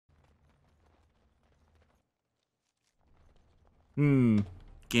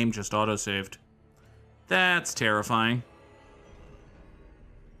Game just auto-saved. That's terrifying.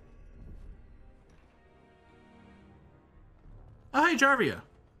 Oh, hey, Jarvia.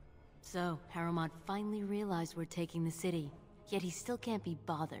 So, Harrowmont finally realized we're taking the city, yet he still can't be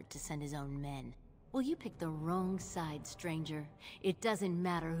bothered to send his own men. Well, you picked the wrong side, stranger. It doesn't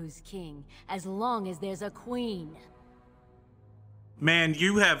matter who's king, as long as there's a queen. Man,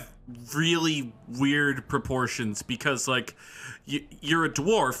 you have really weird proportions because, like, you're a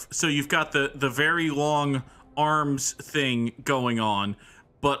dwarf, so you've got the very long arms thing going on,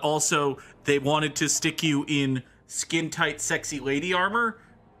 but also they wanted to stick you in skin-tight, sexy lady armor,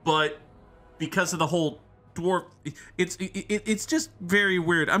 but because of the whole dwarf, it's just very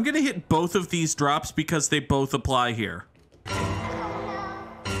weird. I'm gonna hit both of these drops because they both apply here.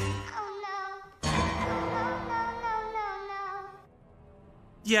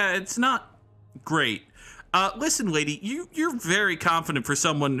 Yeah, it's not great. Listen, lady, you're very confident for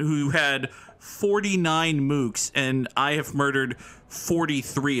someone who had 49 mooks, and I have murdered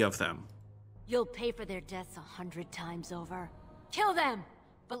 43 of them. You'll pay for their deaths 100 times over. Kill them,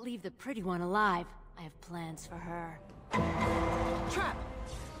 but leave the pretty one alive. I have plans for her. Trap!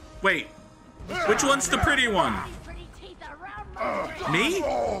 Wait, which one's the pretty one? Me?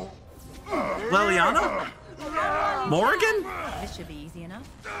 Liliana? Morrigan? This should be easy enough.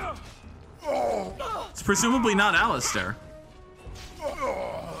 It's presumably not Alistair.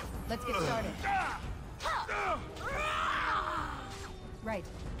 Let's get started. Right.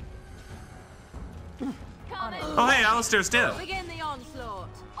 Oh, hey, Alistair's dead. Begin the onslaught.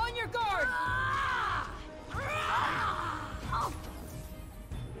 On your guard.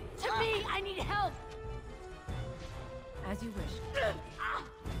 To me, I need help. As you wish.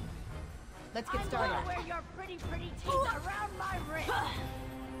 Let's get started. I'm gonna wear your pretty teeth around my wrist.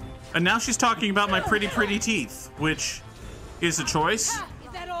 And now she's talking about my pretty teeth, which is a choice.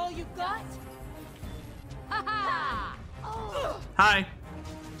 Is that all you got? Hi.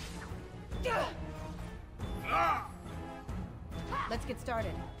 Let's get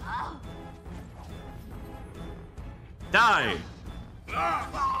started. Die.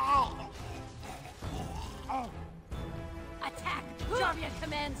 Attack! Jarvia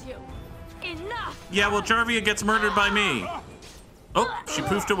commands you. Enough! Yeah, well, Jarvia gets murdered by me. Oh, she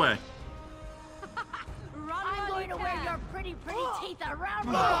poofed away. I'm going to wear your pretty teeth around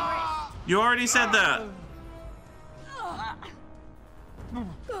my wrist. You already said that.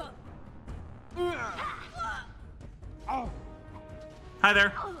 Hi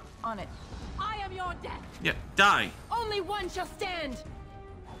there. On it. I am your death. Yeah, die. Only one shall stand.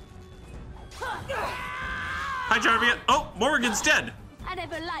 Hi, Jarvia. Oh, Morrigan's dead. I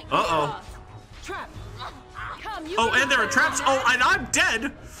never liked Uh-oh. Trap. Come, you Oh, and there are traps. Oh, and I'm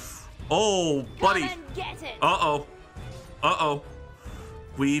dead. Oh, buddy. Come and get it. Uh-oh. Uh-oh.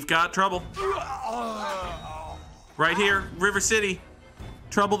 We've got trouble. Right here, River City.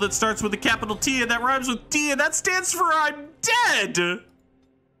 Trouble that starts with a capital T and that rhymes with D, and that stands for I'm dead.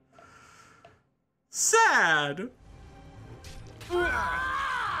 Sad.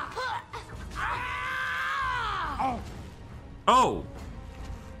 Oh.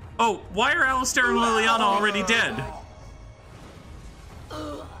 Oh, why are Alistair and Liliana already dead?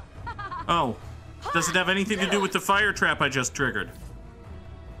 Oh. Does it have anything to do with the fire trap I just triggered?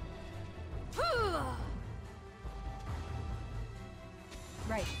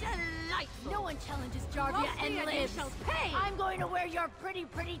 Right. Delightful. No one challenges Jarvia and lives. I'm going to wear your pretty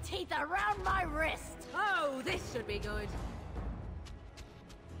teeth around my wrist. Oh, this should be good.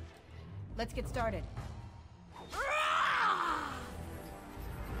 Let's get started.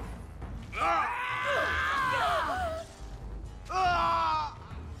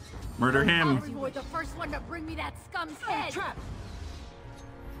 Murder him. You were the first one to bring me that scum's head. Trap.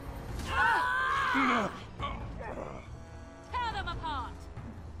 Tear them apart.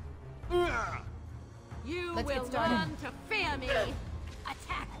 You will learn to fear me.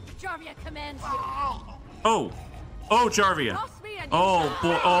 Attack. Jarvia commands you. Oh. Oh, Jarvia. Oh,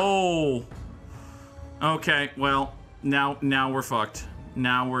 boy. Oh. Okay, well, now we're fucked.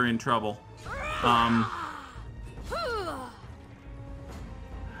 Now we're in trouble.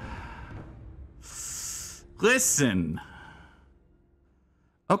 Listen.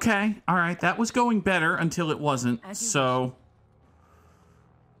 Okay, all right, that was going better until it wasn't, so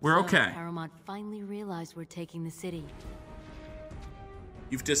we're okay. Harrowmont finally realized we're taking the city.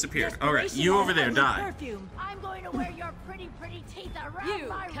 You've disappeared. All right, you over there, die. Perfume. I'm going to wear your pretty teeth around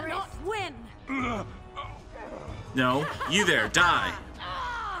my wrist. You cannot win. No, you there, die.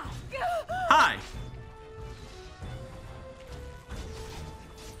 Hi.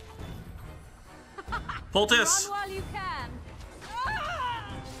 Poultice. Run while you can.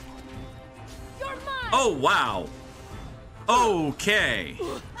 Oh, wow. Okay.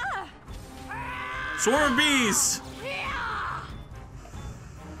 Swarm of bees.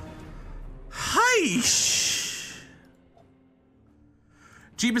 Hi.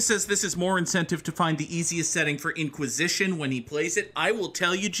 Jeebus says this is more incentive to find the easiest setting for Inquisition when he plays it. I will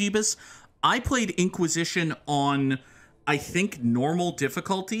tell you, Jeebus, I played Inquisition on, I think, normal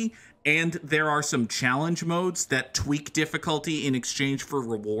difficulty, and there are some challenge modes that tweak difficulty in exchange for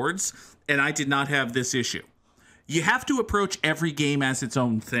rewards, and I did not have this issue. You have to approach every game as its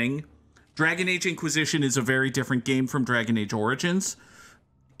own thing. Dragon Age Inquisition is a very different game from Dragon Age Origins.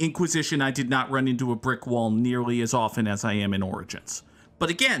 Inquisition, I did not run into a brick wall nearly as often as I am in Origins. But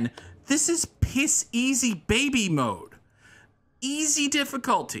again, this is piss easy baby mode. Easy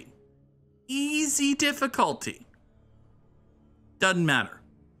difficulty. Easy difficulty. Doesn't matter.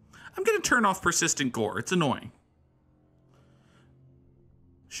 I'm going to turn off persistent gore. It's annoying.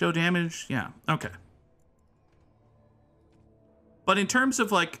 Show damage? Yeah, okay. But in terms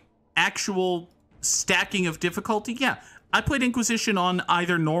of, like, actual stacking of difficulty, yeah. I played Inquisition on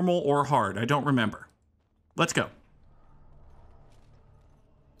either normal or hard. I don't remember. Let's go.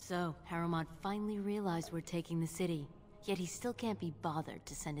 So, Harrowmont finally realized we're taking the city, yet he still can't be bothered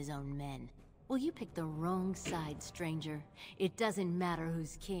to send his own men. Well, you picked the wrong side, stranger. It doesn't matter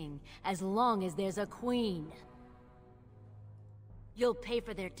who's king, as long as there's a queen. You'll pay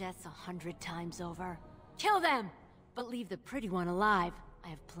for their deaths 100 times over. Kill them! But leave the pretty one alive. I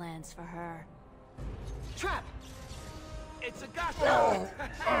have plans for her. Trap! It's a gotcha!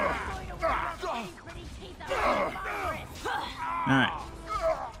 Alright.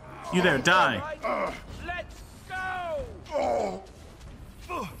 You there, die. Let's go!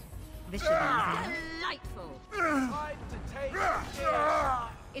 This should be easy. Delightful. Time to take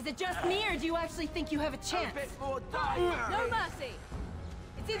it. Is it just me, or do you actually think you have a A chance? bit more die. No mercy!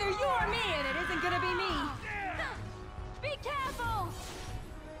 It's either you or me, and it isn't gonna be me! Be careful!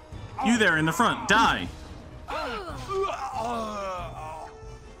 You there in the front, die.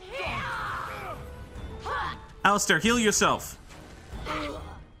 Alistair, heal yourself.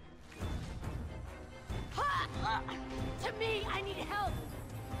 To me, I need help!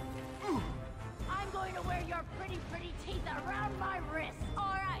 I'm going to wear your pretty teeth around my wrist!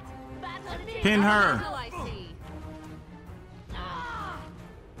 Alright, battle to me! Pin her. Till I see.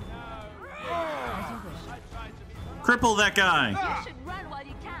 Cripple that guy. You should run while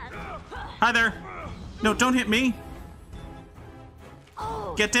you can! Hi there. No, don't hit me.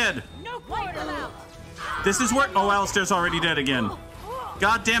 Oh, Get dead. No wipe them out! This is where... Oh, Alistair's already dead again.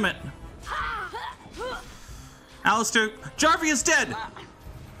 God damn it. Alistair... Jarvia's dead.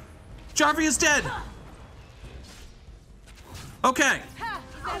 Jarvia's dead. Okay. Ha!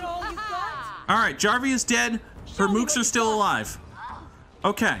 Is that all you got? All right, Jarvia's dead. Her mooks are still alive.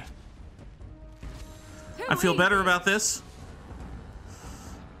 Okay. I feel better about this.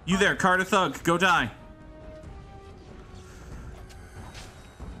 You there, Carter Thug. Go die.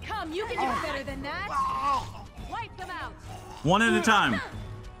 Come, you can do better than that! Wipe them out! One at a time.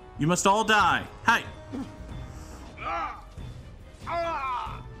 You must all die. Hi.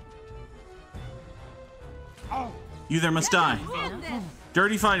 You there must die. End this!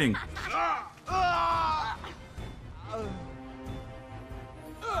 Dirty fighting.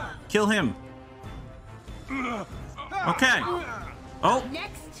 Kill him. Okay. Oh.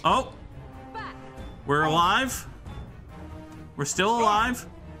 Next! Oh. Back! We're alive. We're still alive.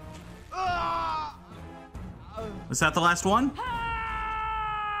 Was that the last one?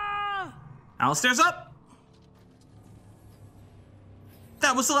 Alistair's up.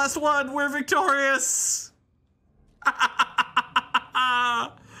 That was the last one. We're victorious.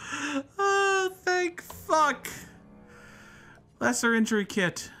 Oh, thank fuck. Lesser injury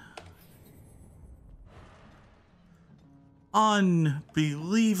kit.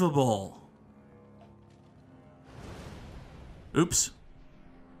 Unbelievable. Oops.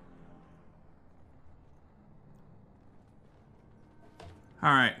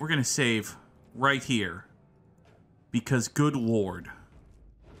 All right, we're gonna save right here because good lord.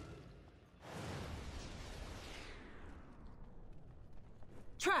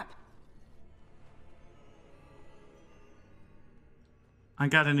 Trap! I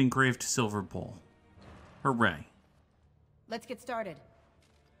got an engraved silver bowl. Hooray. Let's get started.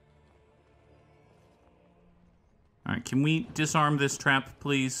 All right, can we disarm this trap,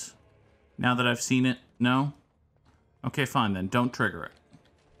 please? Now that I've seen it? No? Okay, fine then. Don't trigger it.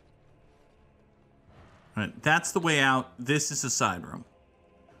 All right, that's the way out. This is a side room.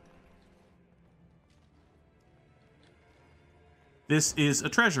 This is a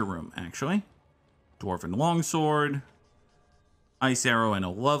treasure room, actually. Dwarven longsword, ice arrow, and a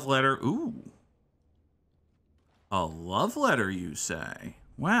love letter. Ooh. A love letter, you say?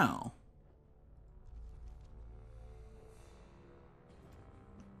 Wow.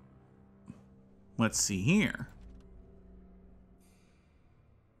 Let's see here.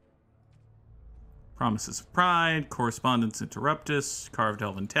 Promises of Pride, Correspondence Interruptus, Carved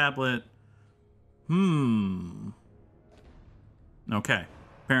Elven Tablet. Okay.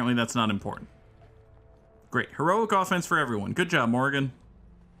 Apparently that's not important. Great. Heroic offense for everyone. Good job, Morgan.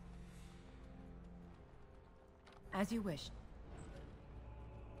 As you wish.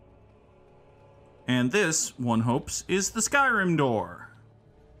 And this, one hopes, is the Skyrim door.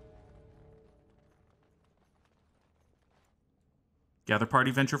 Gather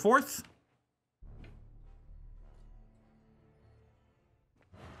party, venture forth.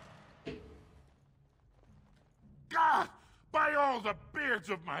 God, by all the beards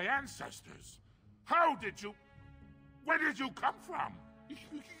of my ancestors! How did you... Where did you come from?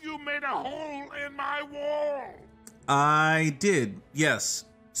 You made a hole in my wall! I did, yes.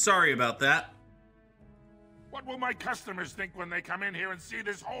 Sorry about that. What will my customers think when they come in here and see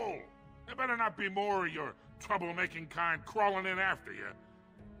this hole? There better not be more of your troublemaking kind crawling in after you.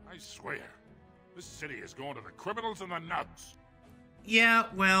 I swear, this city is going to the criminals and the nuts. Yeah,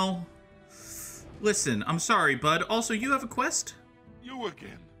 well... Listen, I'm sorry, bud. Also, you have a quest? You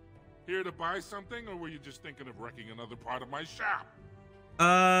again. Here to buy something, or were you just thinking of wrecking another part of my shop?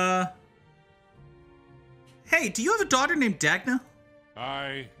 Hey, do you have a daughter named Dagna?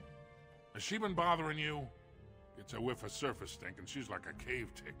 Has she been bothering you? Gets a whiff of surface stink and she's like a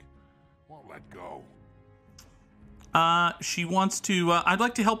cave tick. Won't let go. She wants to, I'd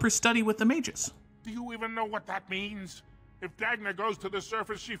like to help her study with the mages. Do you even know what that means? If Dagna goes to the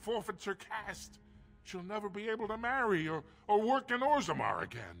surface, she forfeits her caste. She'll never be able to marry or work in Orzammar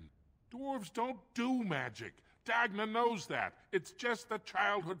again. Dwarves don't do magic. Dagna knows that. It's just a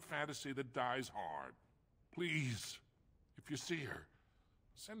childhood fantasy that dies hard. Please, if you see her,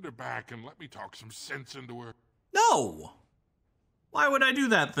 send her back and let me talk some sense into her. No! Why would I do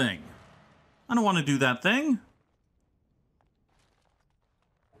that thing? I don't want to do that thing.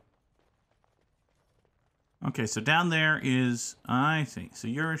 Okay, so down there is... I see. So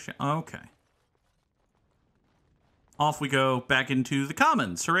you're... Okay. Off we go back into the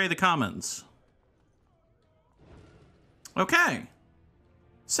Commons. Hooray, the Commons. Okay.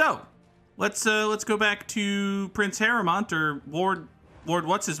 So, let's go back to Prince Harrowmont, or Lord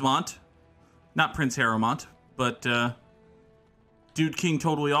What's-His-Mont. Not Prince Harrowmont, but, Dude King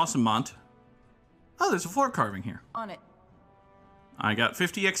Totally Awesome Mont. Oh, there's a floor carving here. On it. I got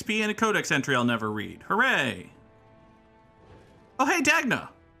 50 XP and a codex entry I'll never read. Hooray! Oh, hey, Dagna.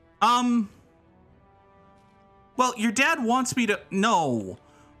 Well, your dad wants me to... No.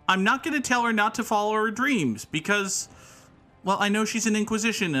 I'm not going to tell her not to follow her dreams, because... Well, I know she's an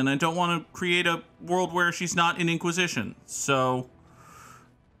Inquisition, and I don't want to create a world where she's not an Inquisition. So...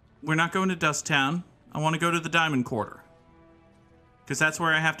 We're not going to Dust Town. I want to go to the Diamond Quarter. Because that's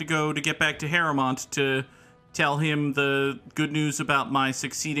where I have to go to get back to Harrowmont to tell him the good news about my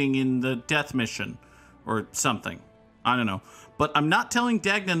succeeding in the death mission. Or something. I don't know. But I'm not telling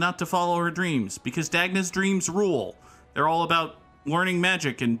Dagna not to follow her dreams, because Dagna's dreams rule. They're all about learning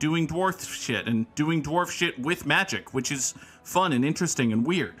magic and doing dwarf shit, and doing dwarf shit with magic, which is fun and interesting and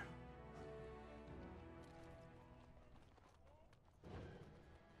weird.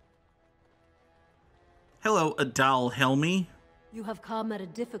 Hello, Adal Helmi. You have come at a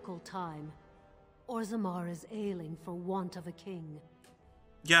difficult time. Orzammar is ailing for want of a king.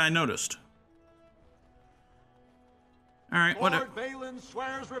 Yeah, I noticed. Alright, whatever. Lord Balin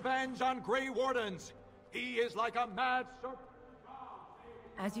swears revenge on Grey Wardens. He is like a mad serpent.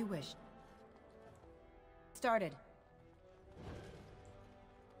 As you wish. Started.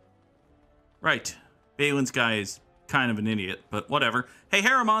 Right. Balin's guy is kind of an idiot, but whatever. Hey,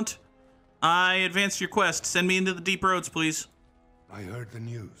 Harrowmont! I advanced your quest. Send me into the deep roads, please. I heard the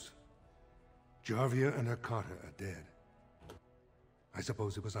news. Jarvia and Akata are dead. I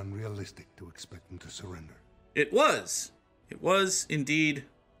suppose it was unrealistic to expect them to surrender. It was. It was indeed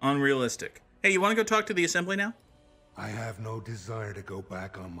unrealistic. Hey, you want to go talk to the assembly now? I have no desire to go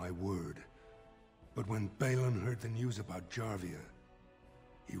back on my word. But when Balin heard the news about Jarvia,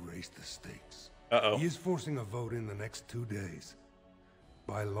 he raised the stakes. Uh-oh. He is forcing a vote in the next 2 days.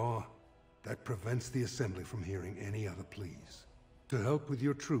 By law, that prevents the assembly from hearing any other pleas. To help with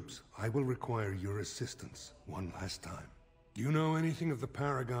your troops, I will require your assistance one last time. Do you know anything of the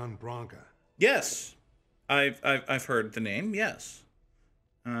Paragon Branca? Yes. I've heard the name, yes.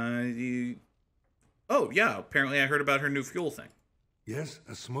 Oh, yeah, apparently I heard about her new fuel thing. Yes,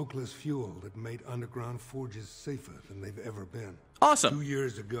 a smokeless fuel that made underground forges safer than they've ever been. Awesome. 2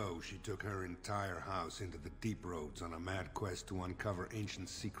 years ago, she took her entire house into the deep roads on a mad quest to uncover ancient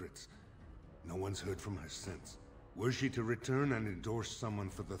secrets. No one's heard from her since. Were she to return and endorse someone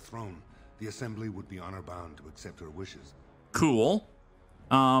for the throne, the Assembly would be honor-bound to accept her wishes. Cool.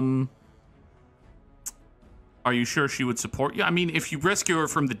 Are you sure she would support you? I mean, if you rescue her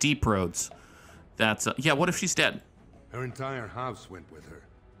from the deep roads, that's... yeah, what if she's dead? Her entire house went with her.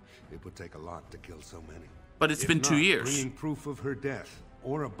 It would take a lot to kill so many. But it's been 2 years. Bringing proof of her death,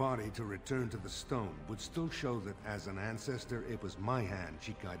 or a body to return to the stone, would still show that as an ancestor, it was my hand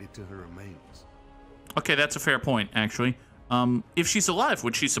she guided to her remains. Okay, that's a fair point, actually. If she's alive,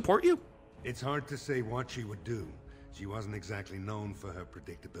 would she support you? It's hard to say what she would do. She wasn't exactly known for her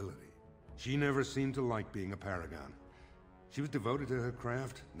predictability. She never seemed to like being a paragon. She was devoted to her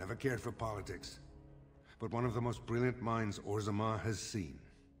craft, never cared for politics. But one of the most brilliant minds Orzammar has seen.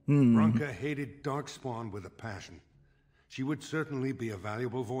 Branka hated Darkspawn with a passion. She would certainly be a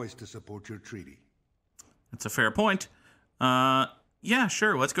valuable voice to support your treaty. That's a fair point. Yeah,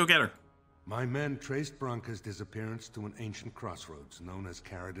 sure, let's go get her. My men traced Branka's disappearance to an ancient crossroads known as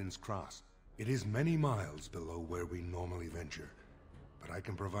Caradin's Cross. It is many miles below where we normally venture, but I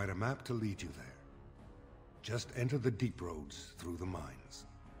can provide a map to lead you there. Just enter the deep roads through the mines.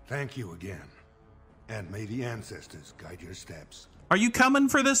 Thank you again, and may the ancestors guide your steps. Are you coming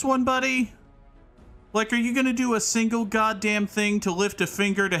for this one, buddy? Like, are you gonna do a single goddamn thing to lift a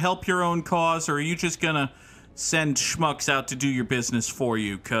finger to help your own cause, or are you just gonna send schmucks out to do your business for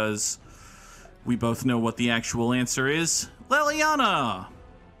you? Because we both know what the actual answer is. Leliana!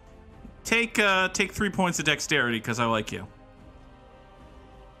 Take 3 points of dexterity, because I like you.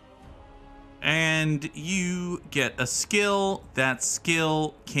 And you get a skill. That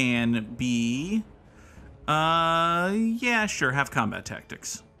skill can be... yeah, sure, have combat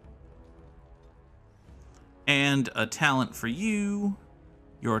tactics. And a talent for you.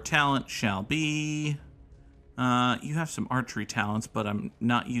 Your talent shall be... you have some archery talents, but I'm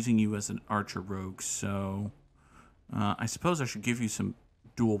not using you as an archer rogue, so... I suppose I should give you some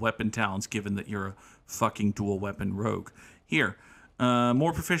dual weapon talents, given that you're a fucking dual weapon rogue. Here,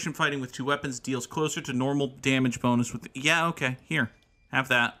 more proficient fighting with 2 weapons deals closer to normal damage bonus with... yeah, okay, here, have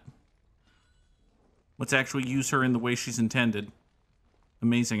that. Let's actually use her in the way she's intended.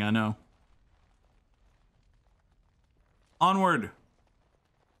 Amazing, I know. Onward.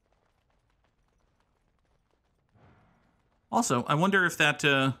 Also, I wonder if that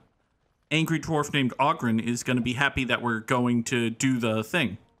angry dwarf named Ogren is going to be happy that we're going to do the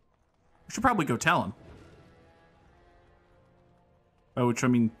thing. We should probably go tell him. By which I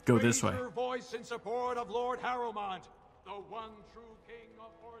mean, go this way. Raise your voice in support of Lord Harrowmont, the one true king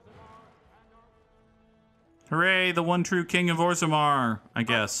of Orzammar and our... Hooray, the one true king of Orzammar, I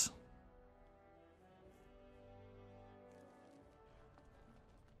guess.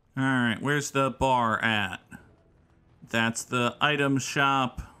 Alright, where's the bar at? That's the item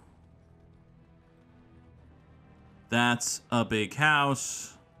shop. That's a big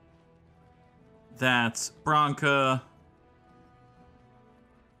house. That's Branka.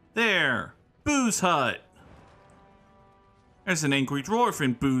 There, Booze Hut. There's an angry dwarf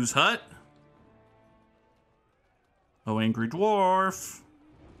in Booze Hut. Oh, angry dwarf.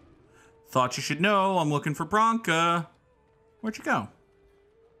 Thought you should know I'm looking for Branka. Where'd you go?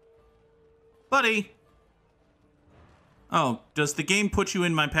 Buddy. Oh, does the game put you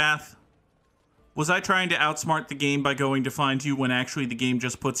in my path? Was I trying to outsmart the game by going to find you when actually the game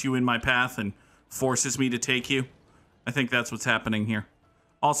just puts you in my path and forces me to take you? I think that's what's happening here.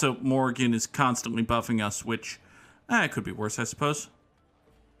 Also, Morrigan is constantly buffing us, which it could be worse, I suppose.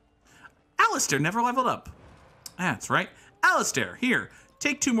 Alistair never leveled up. That's right. Alistair, here,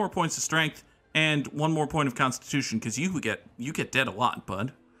 take 2 more points of strength and 1 more point of constitution, because you get dead a lot,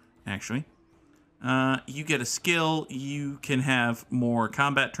 bud. Actually. You get a skill. You can have more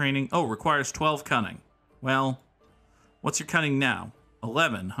combat training. Oh, requires 12 cunning. Well, what's your cunning now?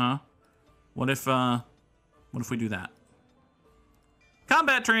 11, huh? What if we do that?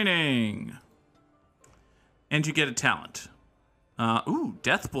 Combat training! And you get a talent. Ooh,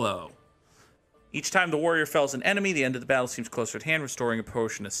 death blow. Each time the warrior fells an enemy, the end of the battle seems closer at hand, restoring a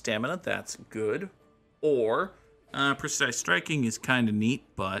potion of stamina. That's good. Or, precise striking is kind of neat,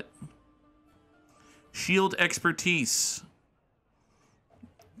 but... Shield expertise.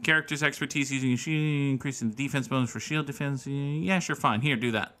 Character's expertise using a shield, increasing the defense bonus for shield defense. Yeah, sure, fine. Here,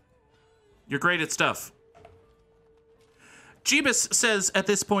 do that. You're great at stuff. Jeebus says at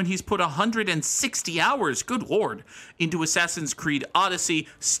this point he's put 160 hours, good lord, into Assassin's Creed Odyssey.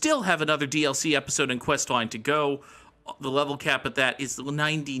 Still have another DLC episode and questline to go. the level cap at that is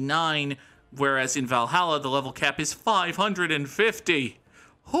 99, whereas in Valhalla, the level cap is 550.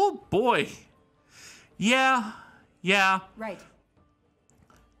 Oh, boy. Yeah. Right.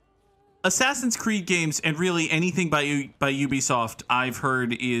 Assassin's Creed games, and really anything by Ubisoft, I've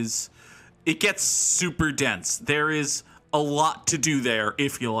heard it gets super dense. There is a lot to do there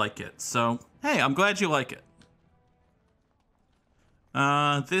if you like it. So, hey, I'm glad you like it.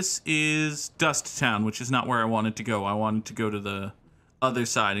 This is Dust Town, which is not where I wanted to go. I wanted to go to the other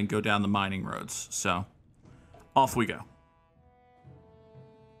side and go down the mining roads. So, off we go.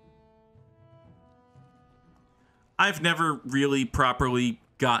 I've never really properly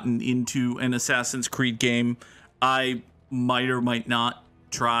gotten into an Assassin's Creed game. I might or might not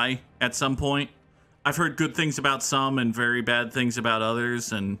try at some point. I've heard good things about some and very bad things about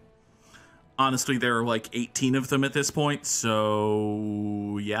others, and honestly, there are like 18 of them at this point,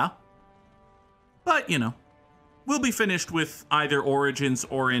 so yeah. But, you know, we'll be finished with either Origins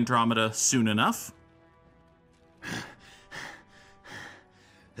or Andromeda soon enough.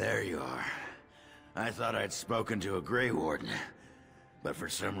 There you are. I thought I'd spoken to a Grey Warden, but for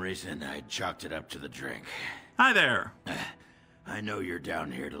some reason I chalked it up to the drink. Hi there. I know you're down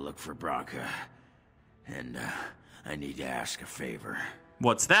here to look for Branka, and I need to ask a favor.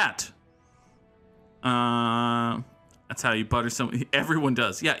 What's that? That's how you butter some. Everyone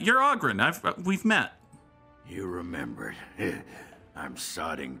does. Yeah, you're Ogren. We've met. You remembered. I'm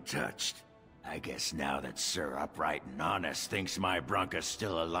sodding touched. I guess now that Sir Upright and Honest thinks my Branka's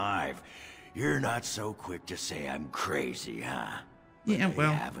still alive, you're not so quick to say I'm crazy, huh? Yeah, But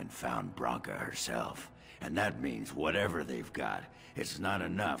well. they haven't found Branka herself, and that means whatever they've got, it's not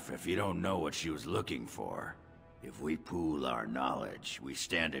enough if you don't know what she was looking for. If we pool our knowledge, we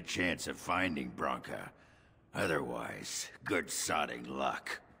stand a chance of finding Branka. Otherwise, good sodding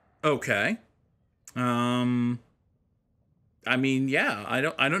luck. Okay. I mean, yeah, I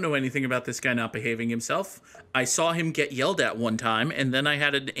don't know anything about this guy not behaving himself. I saw him get yelled at one time, and then I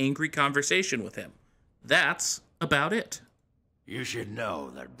had an angry conversation with him. That's about it. You should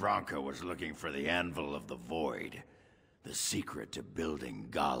know that Branka was looking for the Anvil of the Void, the secret to building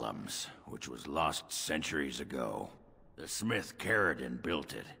golems, which was lost centuries ago. The smith Caradon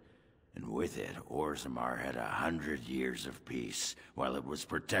built it, and with it, Orzammar had 100 years of peace, while it was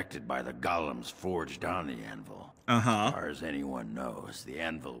protected by the golems forged on the anvil. As far as anyone knows, the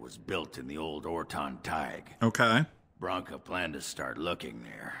anvil was built in the old Orton Tig. Okay. Branka planned to start looking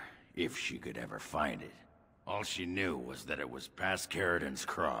there, if she could ever find it. All she knew was that it was past Caradon's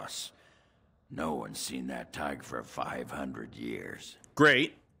cross. No one's seen that Tig for 500 years.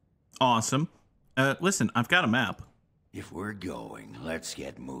 Great. Awesome. Listen, I've got a map. If we're going, let's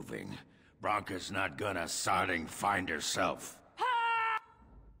get moving. Branka's not gonna sodding find herself.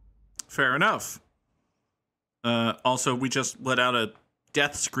 Fair enough. Also, we just let out a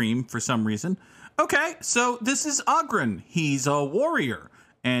death scream for some reason. Okay, so this is Ogren. He's a warrior.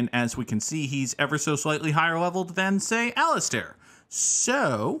 And as we can see, he's ever so slightly higher leveled than, say, Alistair.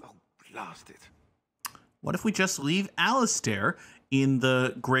 So, Blast it. what if we just leave Alistair in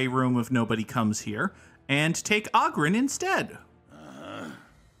the gray room of Nobody Comes Here and take Ogren instead?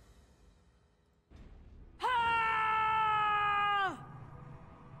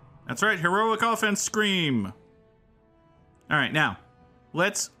 That's right, heroic offense scream. All right, now,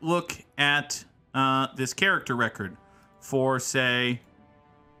 let's look at this character record for, say...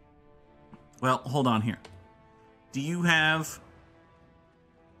 Well, hold on here. Do you have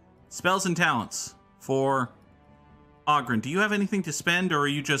spells and talents for Ogren? Do you have anything to spend, or are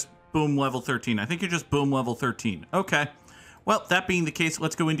you just boom level 13? I think you're just boom level 13. Okay. Well, that being the case,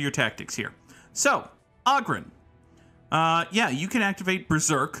 let's go into your tactics here. So, Ogren. Yeah, you can activate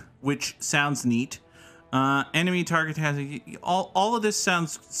Berserk, which sounds neat. Enemy target has all of this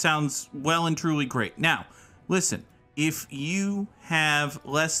sounds well and truly great. Now, listen. If you have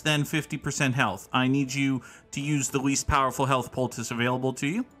less than 50% health, I need you to use the least powerful health poultice available to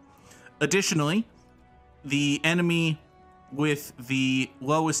you. Additionally, the enemy with the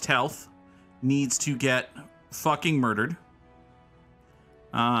lowest health needs to get fucking murdered.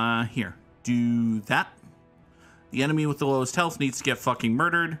 Here, do that. The enemy with the lowest health needs to get fucking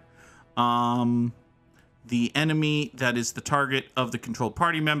murdered. The enemy that is the target of the controlled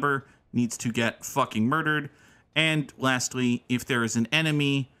party member needs to get fucking murdered. And lastly, if there is an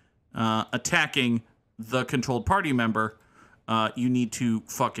enemy attacking the controlled party member, you need to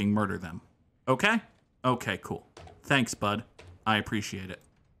fucking murder them. Okay? Okay, cool. Thanks, bud. I appreciate it.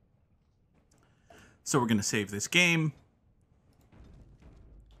 So we're going to save this game.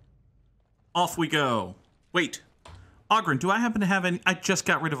 Off we go. Wait. Ogren, do I happen to have any... I just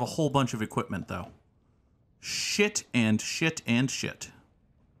got rid of a whole bunch of equipment, though. Shit and shit and shit.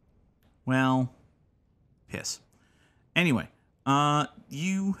 Well, piss. Anyway,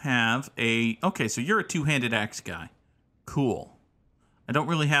 you have a... Okay, so you're a two-handed axe guy. Cool. I don't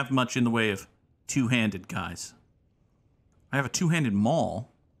really have much in the way of two-handed guys. I have a two-handed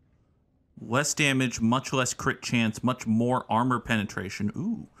maul. Less damage, much less crit chance, much more armor penetration.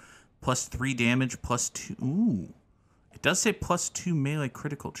 Ooh. Plus 3 damage, plus 2... Ooh. It does say plus 2 melee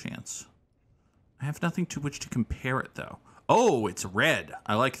critical chance. I have nothing to which to compare it, though. Oh, it's red.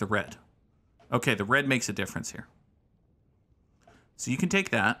 I like the red. Okay, the red makes a difference here. So you can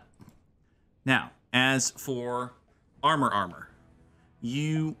take that. Now, as for armor,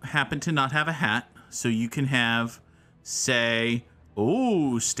 you happen to not have a hat, so you can have, say,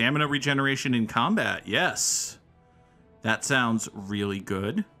 oh, stamina regeneration in combat. Yes. That sounds really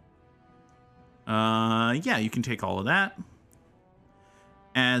good. Yeah, you can take all of that.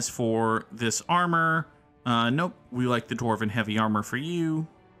 As for this armor, nope, we like the dwarven heavy armor for you.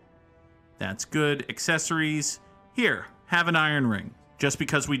 That's good. Accessories, here, have an iron ring, just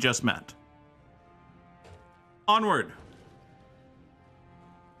because we just met. Onward.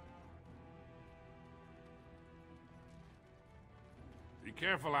 Be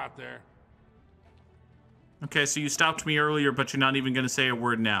careful out there. Okay, so you stopped me earlier, but you're not even going to say a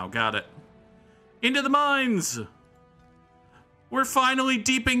word now. Got it. Into the mines! We're finally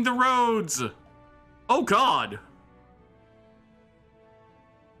deeping the roads! Oh god!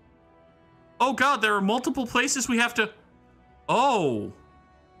 Oh god, there are multiple places we have to... Oh!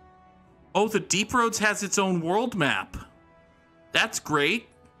 Oh, the Deep Roads has its own world map. That's great.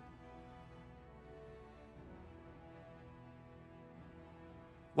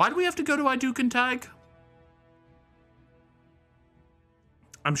 Why do we have to go to Idukentag?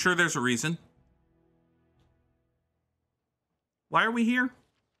 I'm sure there's a reason. Why are we here?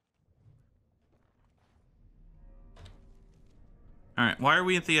 Alright, why are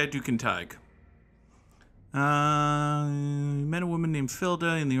we at the Idukentag? Met a woman named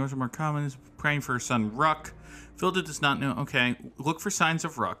Filda in the Orthamar Commons praying for her son Ruck. Filda does not know. Okay, look for signs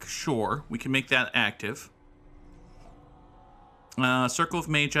of Ruck. Sure, we can make that active. Circle of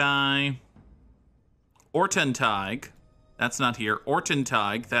Magi. Ortentag. That's not here.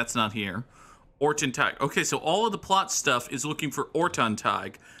 Ortentag. That's not here. Ortentag. Okay, so all of the plot stuff is looking for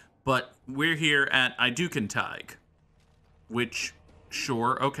Ortentag, but we're here at Idukentag. Which,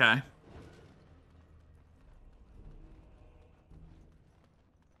 sure, okay.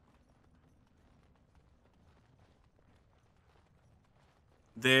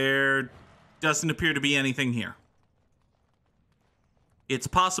 There doesn't appear to be anything here. It's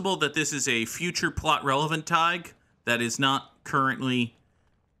possible that this is a future plot relevant tag that is not currently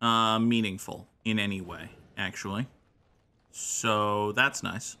meaningful in any way, actually. So that's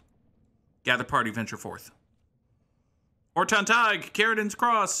nice. Gather party, venture forth. Ortentag, Caridin's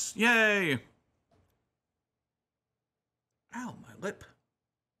Cross, yay! Ow, my lip.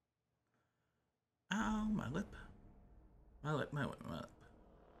 Ow, my lip. My lip, my lip, my lip.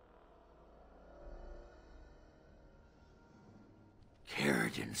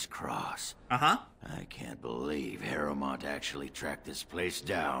 Caridin's Cross. Uh-huh. I can't believe Harrowmont actually tracked this place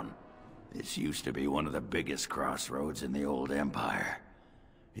down. This used to be one of the biggest crossroads in the old Empire.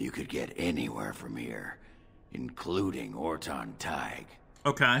 You could get anywhere from here, including Ortentag.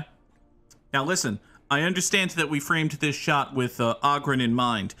 Okay. Now listen, I understand that we framed this shot with Oghren in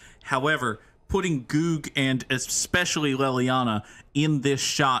mind. However, putting Goog and especially Leliana in this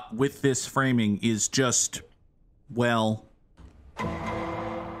shot with this framing is just, well...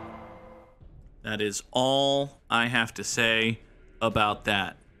 That is all I have to say about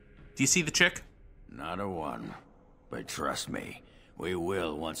that. Do you see the chick? Not a one. But trust me, we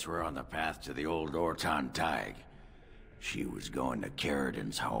will once we're on the path to the old Ortentag. She was going to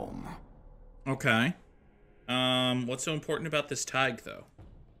Caridin's home. Okay. What's so important about this tag, though?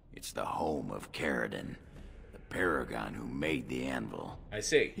 It's the home of Caridin, the paragon who made the anvil. I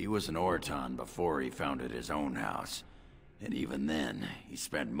see. He was an Orton before he founded his own house. And even then, he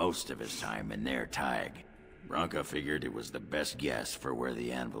spent most of his time in their tag. Branka figured it was the best guess for where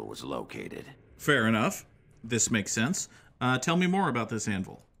the anvil was located. Fair enough. This makes sense. Tell me more about this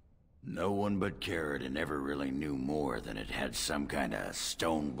anvil. No one but Caridin ever really knew more than it had some kind of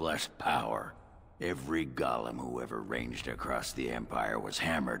stone-blessed power. Every golem who ever ranged across the Empire was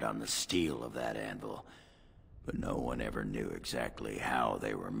hammered on the steel of that anvil. But no one ever knew exactly how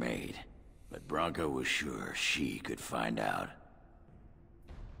they were made. But Branka was sure she could find out.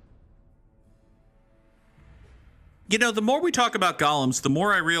 You know, the more we talk about golems, the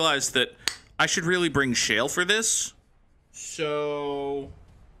more I realize that I should really bring Shale for this. So...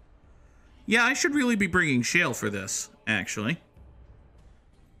 Yeah, I should really be bringing Shale for this, actually.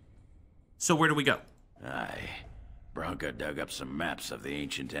 So where do we go? Aye. Bronca dug up some maps of the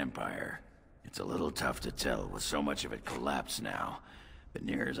ancient empire. It's a little tough to tell with so much of it collapsed now. But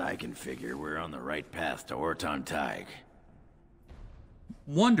near as I can figure, we're on the right path to Orton Tig.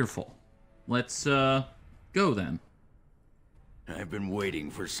 Wonderful. Let's, go then. I've been waiting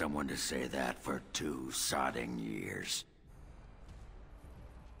for someone to say that for 2 sodding years.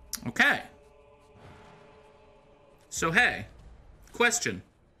 Okay. So, hey, question.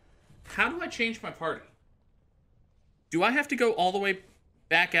 How do I change my party? Do I have to go all the way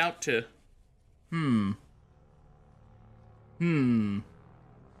back out to...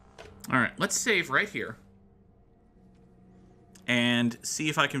 Alright, let's save right here. And see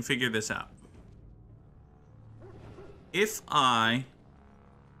if I can figure this out. If I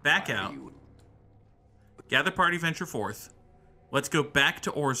back out, gather party, venture forth, let's go back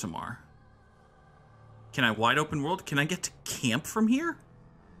to Orzammar. Can I wide open world? Can I get to camp from here?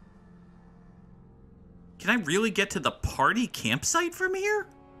 Can I really get to the party campsite from here?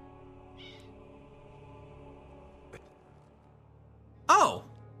 Oh.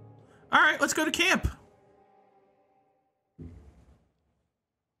 All right, let's go to camp.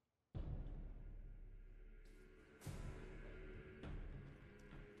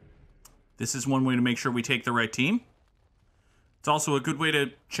 This is one way to make sure we take the right team. It's also a good way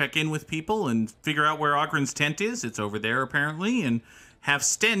to check in with people and figure out where Ogren's tent is. It's over there, apparently, and have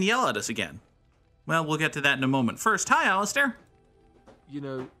Sten yell at us again. Well, we'll get to that in a moment. First, hi, Alistair. You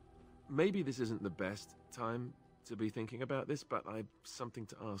know, maybe this isn't the best time to be thinking about this, but I've something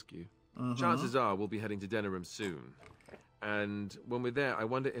to ask you. Chances are we'll be heading to Denerim soon. And when we're there, I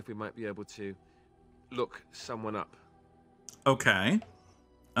wonder if we might be able to look someone up. Okay.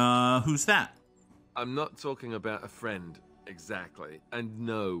 Who's that? I'm not talking about a friend, exactly. And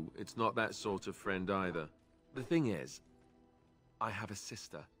no, it's not that sort of friend either. The thing is, I have a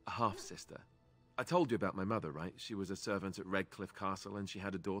sister, a half-sister. I told you about my mother, right? She was a servant at Redcliffe Castle and she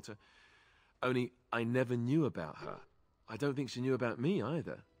had a daughter. Only I never knew about her. I don't think she knew about me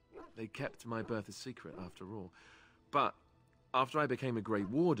either. They kept my birth a secret after all. But after I became a Grey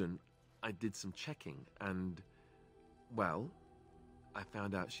Warden, I did some checking and, well, I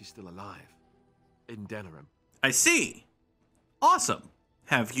found out she's still alive. In Denerim. I see. Awesome.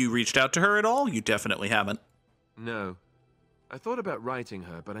 Have you reached out to her at all? You definitely haven't. No. I thought about writing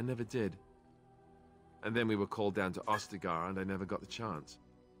her, but I never did. And then we were called down to Ostagar, and I never got the chance.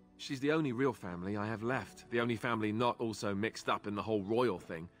 She's the only real family I have left. The only family not also mixed up in the whole royal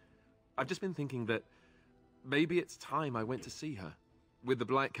thing. I've just been thinking that maybe it's time I went to see her. With the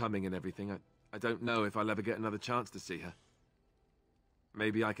blight coming and everything, I don't know if I'll ever get another chance to see her.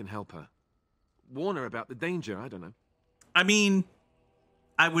 Maybe I can help her. Warn her about the danger, I don't know. I mean,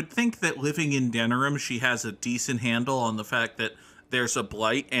 I would think that living in Denerim, she has a decent handle on the fact that there's a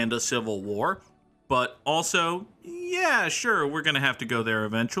blight and a civil war. But also, yeah, sure, we're going to have to go there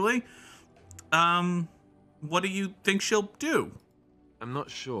eventually. What do you think she'll do? I'm not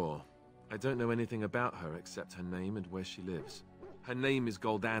sure. I don't know anything about her except her name and where she lives. Her name is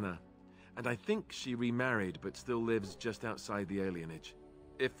Goldana, and I think she remarried but still lives just outside the alienage.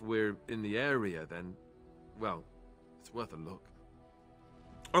 If we're in the area, then, well, it's worth a look.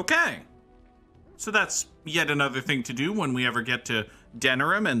 Okay. So that's yet another thing to do when we ever get to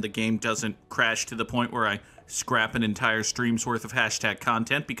Denerim and the game doesn't crash to the point where I scrap an entire stream's worth of hashtag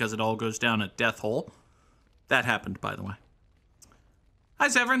content because it all goes down a death hole. That happened, by the way. Hi,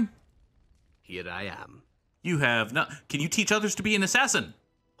 Severin. Here I am. You have not... Can you teach others to be an assassin?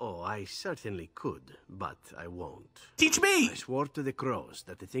 Oh, I certainly could, but I won't. Teach me! I swore to the crows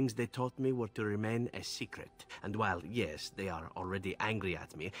that the things they taught me were to remain a secret. And while, yes, they are already angry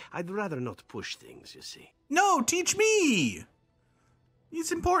at me, I'd rather not push things, you see. No, teach me!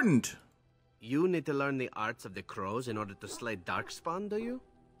 It's important. You need to learn the arts of the crows in order to slay Darkspawn, do you?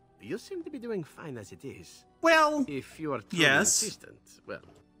 You seem to be doing fine as it is. Well, if you are truly yes. insistent, well,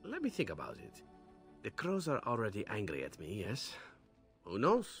 let me think about it. The crows are already angry at me, yes? Who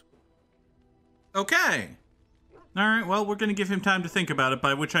knows? Okay. All right, well, we're going to give him time to think about it,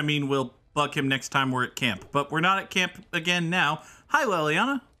 by which I mean we'll bug him next time we're at camp. But we're not at camp again now. Hi,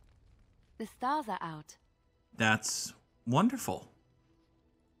 Leliana. The stars are out. That's wonderful.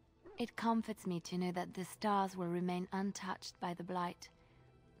 It comforts me to know that the stars will remain untouched by the blight.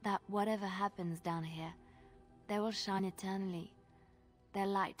 That whatever happens down here, they will shine eternally. Their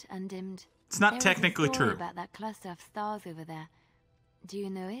light undimmed. It's not technically true. true. About that cluster of stars over there. Do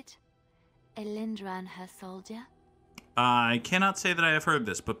you know it? Elindra and her soldier? I cannot say that I have heard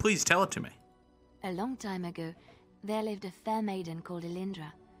this, but please tell it to me. A long time ago, there lived a fair maiden called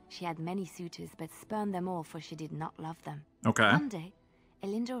Elindra. She had many suitors, but spurned them all, for she did not love them. Okay. One day,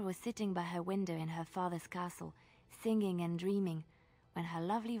 Elindra was sitting by her window in her father's castle, singing and dreaming, when her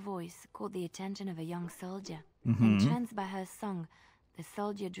lovely voice caught the attention of a young soldier. Entranced by her song, the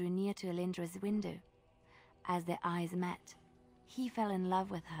soldier drew near to Elindra's window. As their eyes met, he fell in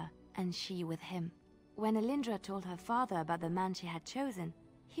love with her, and she with him. When Elindra told her father about the man she had chosen,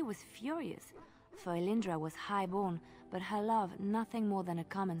 he was furious, for Elindra was high-born, but her love nothing more than a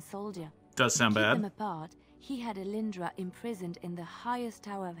common soldier. Does sound To keep bad. them apart, he had Elindra imprisoned in the highest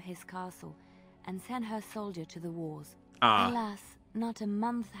tower of his castle, and sent her soldier to the wars. Alas, not a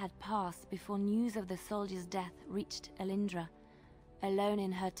month had passed before news of the soldier's death reached Elindra. Alone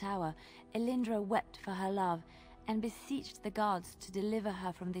in her tower, Elindra wept for her love, and beseeched the gods to deliver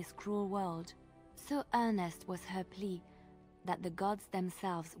her from this cruel world. So earnest was her plea that the gods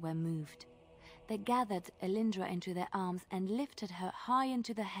themselves were moved. They gathered Elindra into their arms and lifted her high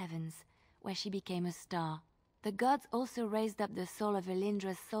into the heavens, where she became a star. The gods also raised up the soul of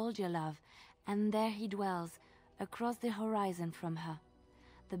Elindra's soldier love, and there he dwells, across the horizon from her.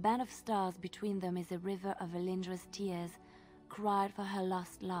 The band of stars between them is a river of Elindra's tears, cried for her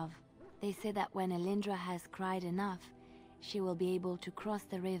lost love. They say that when Elindra has cried enough, she will be able to cross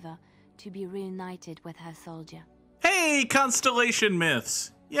the river to be reunited with her soldier. Hey, constellation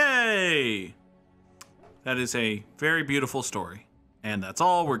myths! Yay! That is a very beautiful story. And that's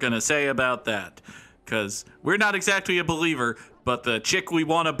all we're gonna say about that. Because we're not exactly a believer, but the chick we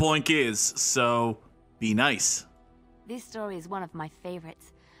want to boink is, so be nice. This story is one of my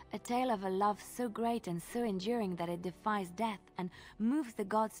favorites. A tale of a love so great and so enduring that it defies death and moves the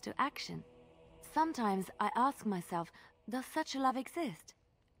gods to action. Sometimes I ask myself, does such a love exist?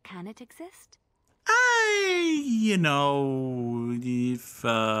 Can it exist?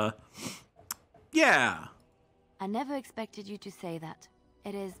 Yeah. I never expected you to say that.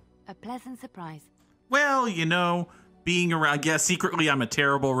 It is a pleasant surprise. Well, being around, yeah, secretly I'm a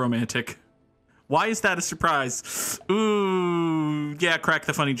terrible romantic. Why is that a surprise? Ooh, yeah, crack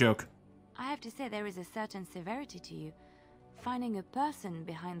the funny joke. I have to say there is a certain severity to you. Finding a person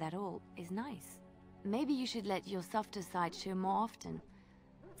behind that all is nice. Maybe you should let your softer side show more often.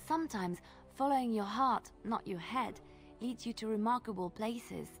 Sometimes following your heart, not your head, leads you to remarkable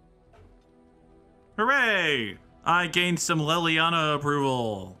places. Hooray! I gained some Leliana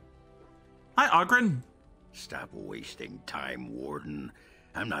approval. Hi, Ogren. Stop wasting time, Warden.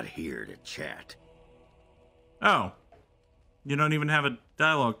 I'm not here to chat. Oh. You don't even have a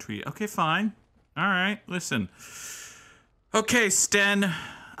dialogue tree. Okay, fine. All right, listen. Okay, Sten,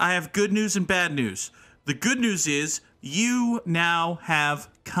 I have good news and bad news. The good news is you now have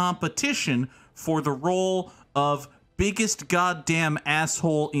competition for the role of biggest goddamn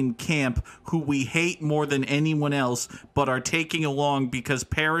asshole in camp who we hate more than anyone else but are taking along because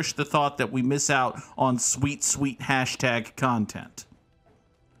perish the thought that we miss out on sweet, sweet hashtag content.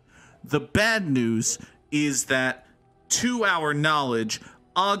 The bad news is that, to our knowledge,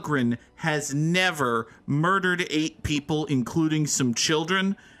 Ogren has never murdered 8 people, including some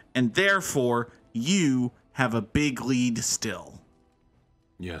children, and therefore you have a big lead still.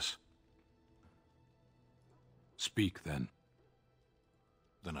 Yes. Speak, then.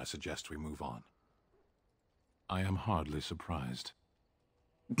 Then I suggest we move on. I am hardly surprised.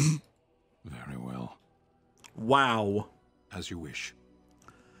 Very well. Wow. As you wish.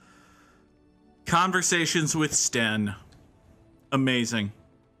 Conversations with Sten. Amazing.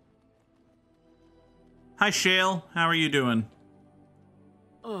 Hi, Shale. How are you doing?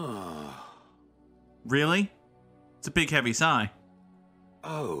 Really? It's a big, heavy sigh.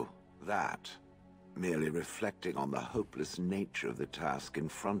 Oh, that. Merely reflecting on the hopeless nature of the task in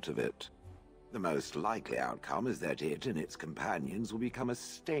front of it. The most likely outcome is that it and its companions will become a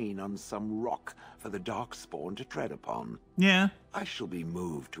stain on some rock for the Darkspawn to tread upon. Yeah. I shall be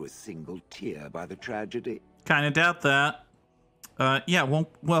moved to a single tear by the tragedy. Kinda doubt that. Yeah,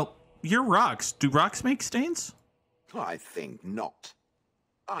 well, you're rocks. Do rocks make stains? I think not.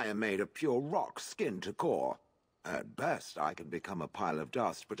 I am made of pure rock, skin to core. At best, I can become a pile of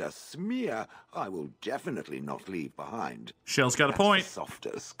dust, but a smear I will definitely not leave behind. Shell's got a point. That's for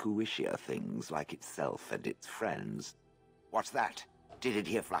softer, squishier things like itself and its friends. What's that? Did it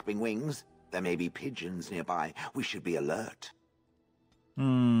hear flapping wings? There may be pigeons nearby. We should be alert.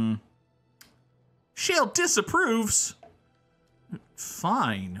 Shell disapproves.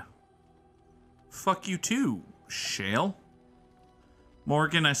 Fine. Fuck you too, Shale.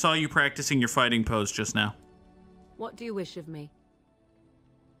 Morgan, I saw you practicing your fighting pose just now. What do you wish of me?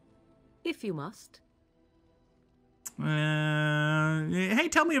 If you must. Hey,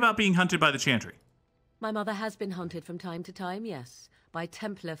 tell me about being hunted by the Chantry. My mother has been hunted from time to time, yes, by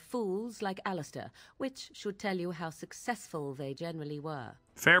Templar fools like Alistair, which should tell you how successful they generally were.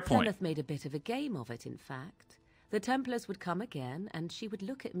 Fair point. Flemeth made a bit of a game of it, in fact. The Templars would come again, and she would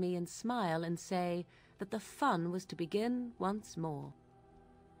look at me and smile and say that the fun was to begin once more.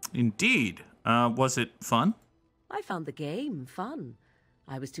 Indeed. Was it fun? I found the game fun.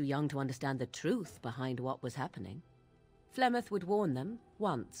 I was too young to understand the truth behind what was happening. Flemeth would warn them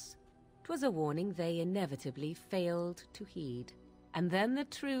once. 'Twas a warning they inevitably failed to heed. And then the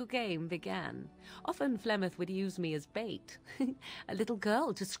true game began. Often Flemeth would use me as bait. A little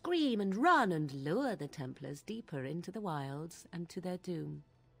girl to scream and run and lure the Templars deeper into the wilds and to their doom.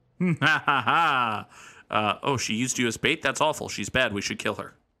 Ha ha ha. Oh, she used you as bait? That's awful. She's bad. We should kill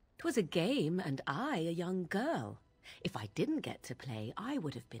her. 'Twas a game, and I a young girl. If I didn't get to play, I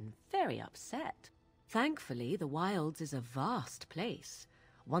would have been very upset. Thankfully, the wilds is a vast place.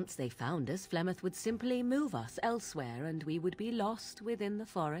 Once they found us, Flemeth would simply move us elsewhere, and we would be lost within the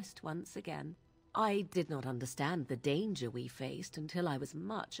forest once again. I did not understand the danger we faced until I was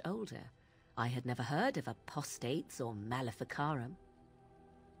much older. I had never heard of apostates or maleficarum.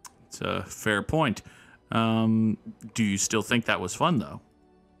 It's a fair point. Do you still think that was fun, though?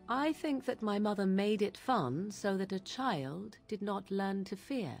 I think that my mother made it fun so that a child did not learn to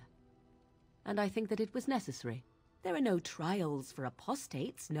fear. And I think that it was necessary. There are no trials for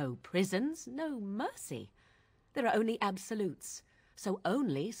apostates, no prisons, no mercy. There are only absolutes, so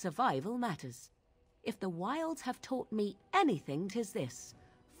only survival matters. If the wilds have taught me anything, 'tis this.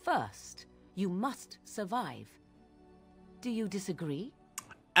 First, you must survive. Do you disagree?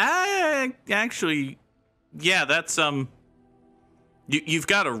 Actually, yeah, that's, You've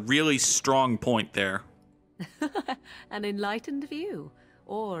got a really strong point there. An enlightened view,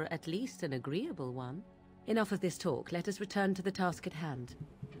 or at least an agreeable one. Enough of this talk. Let us return to the task at hand.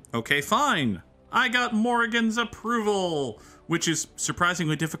 Okay, fine. I got Morrigan's approval, which is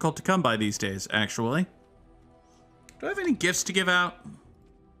surprisingly difficult to come by these days, actually. Do I have any gifts to give out?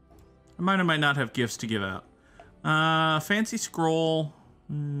 I might or might not have gifts to give out. Fancy scroll.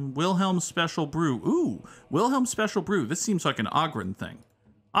 Wilhelm's Special Brew. Ooh, Wilhelm's Special Brew. This seems like an Ogren thing.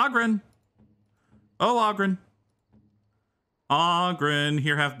 Ogren. Oh, Ogren. Ogren,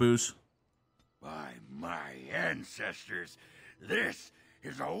 here, have booze. By my ancestors, this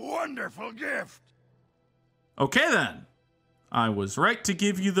is a wonderful gift. Okay, then. I was right to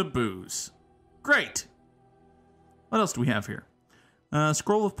give you the booze. Great. What else do we have here?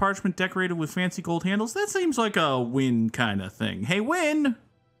 Scroll of parchment decorated with fancy gold handles. That seems like a Win kind of thing. Hey, Win!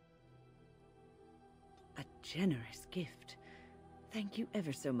 A generous gift. Thank you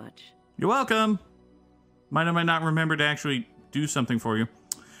ever so much. You're welcome. Might or might not remember to actually do something for you.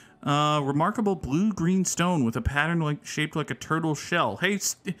 Remarkable blue-green stone with a pattern shaped like a turtle shell. Hey,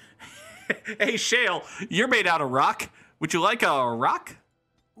 hey, Shale, you're made out of rock. Would you like a rock?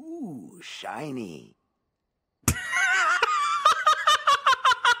 Ooh, shiny.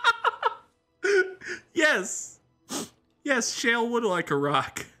 Yes. Yes, Shale would like a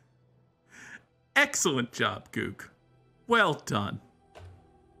rock. Excellent job, Goog. Well done.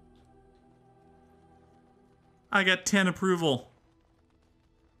 I got 10 approval.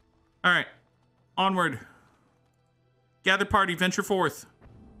 All right. Onward. Gather party, venture forth.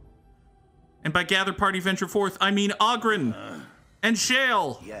 And by gather party, venture forth, I mean Ogren. And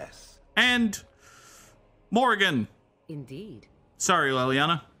Shale. Yes. And Morrigan. Indeed. Sorry,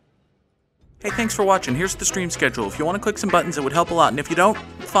 Leliana. Hey, thanks for watching. Here's the stream schedule. If you want to click some buttons, it would help a lot. And if you don't,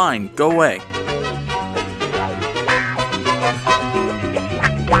 fine, go away.